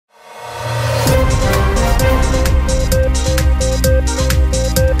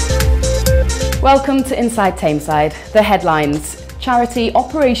Welcome to Inside Tameside. The headlines. Charity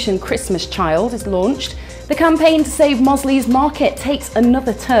Operation Christmas Child is launched. The campaign to save Mosley's Market takes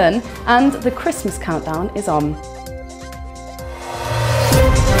another turn, and the Christmas countdown is on.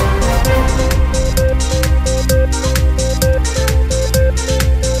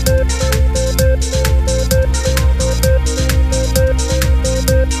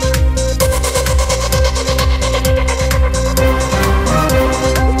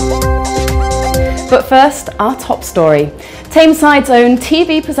 But first, our top story. Tameside's own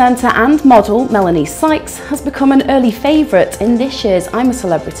TV presenter and model Melanie Sykes has become an early favourite in this year's I'm a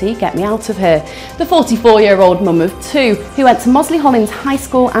Celebrity, Get Me Out of Here. The 44-year-old mum of two, who went to Mosley Hollins High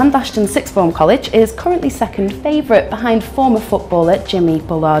School and Ashton Sixth Form College, is currently second favourite behind former footballer Jimmy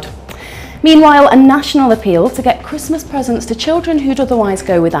Bullard. Meanwhile, a national appeal to get Christmas presents to children who'd otherwise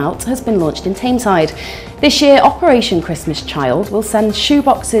go without has been launched in Tameside. This year, Operation Christmas Child will send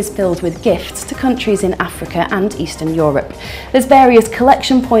shoeboxes filled with gifts to countries in Africa and Eastern Europe. There's various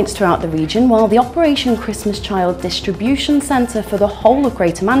collection points throughout the region, while the Operation Christmas Child distribution centre for the whole of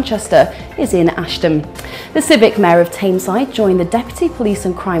Greater Manchester is in Ashton. The Civic Mayor of Tameside joined the Deputy Police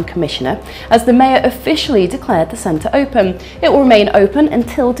and Crime Commissioner as the Mayor officially declared the centre open. It will remain open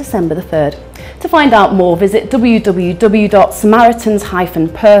until December the 3rd. To find out more, visit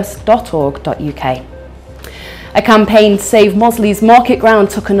www.samaritans-purse.org.uk. A campaign to save Mosley's Market Ground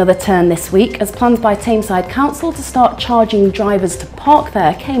took another turn this week as plans by Tameside Council to start charging drivers to park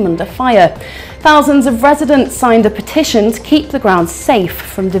there came under fire. Thousands of residents signed a petition to keep the ground safe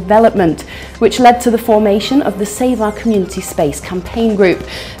from development, which led to the formation of the Save Our Community Space campaign group.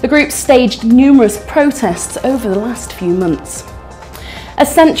 The group staged numerous protests over the last few months. A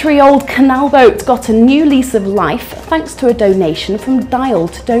century-old canal boat got a new lease of life thanks to a donation from Dial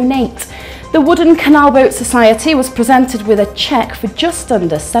to Donate. The Wooden Canal Boat Society was presented with a cheque for just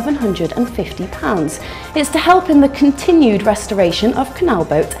under £750. It's to help in the continued restoration of canal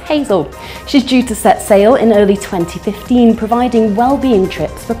boat Hazel. She's due to set sail in early 2015, providing well-being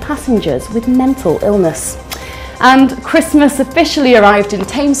trips for passengers with mental illness. And Christmas officially arrived in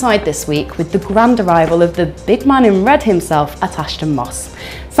Tameside this week with the grand arrival of the big man in red himself at Ashton Moss.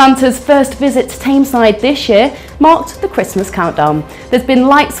 Santa's first visit to Tameside this year marked the Christmas countdown. There's been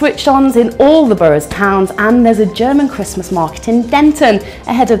light switch-ons in all the borough's towns, and there's a German Christmas market in Denton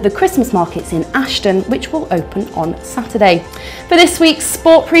ahead of the Christmas markets in Ashton, which will open on Saturday. For this week's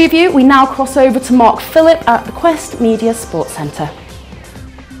sport preview, we now cross over to Mark Phillip at the Quest Media Sports Centre.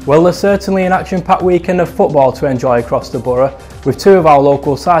 Well, there's certainly an action-packed weekend of football to enjoy across the borough, with two of our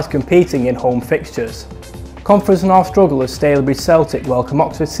local sides competing in home fixtures. Conference North strugglers Stalybridge Celtic welcome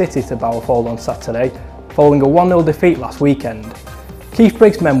Oxford City to Bowerfold on Saturday, following a 1-0 defeat last weekend. Keith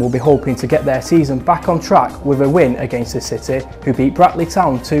Briggs' men will be hoping to get their season back on track with a win against the City, who beat Brackley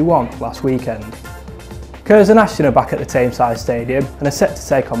Town 2-1 last weekend. Curs and Ashton are back at the Tameside Stadium and are set to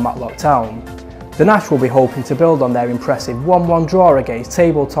take on Matlock Town. The Nash will be hoping to build on their impressive 1-1 draw against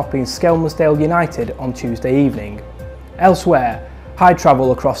table-topping Skelmersdale United on Tuesday evening. Elsewhere, Hyde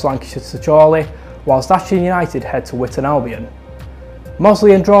travel across Lancashire to Chorley, whilst Ashton United head to Witton Albion.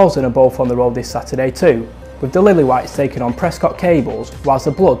 Mosley and Drawson are both on the road this Saturday too, with the Lilywhites taking on Prescott Cables, whilst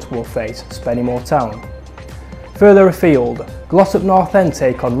the Bloods will face Spennymoor Town. Further afield, Glossop North End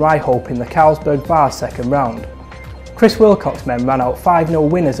take on Ryhope in the Carlsberg Vars second round. Chris Wilcox's men ran out 5-0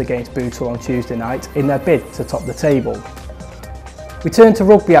 winners against Bootle on Tuesday night in their bid to top the table. We turn to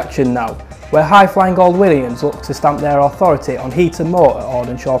rugby action now, where high-flying Old Williams look to stamp their authority on Heaton Moor at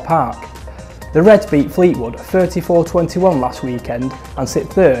Audenshaw Park. The Reds beat Fleetwood 34-21 last weekend and sit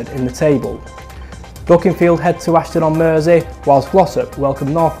third in the table. Duckingfield head to Ashton on Mersey, whilst Glossop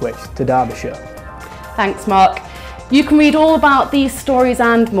welcome Northwich to Derbyshire. Thanks, Mark. You can read all about these stories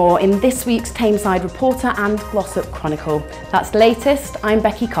and more in this week's Tameside Reporter and Glossop Chronicle. That's the latest. I'm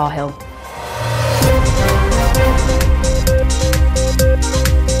Becky Cahill.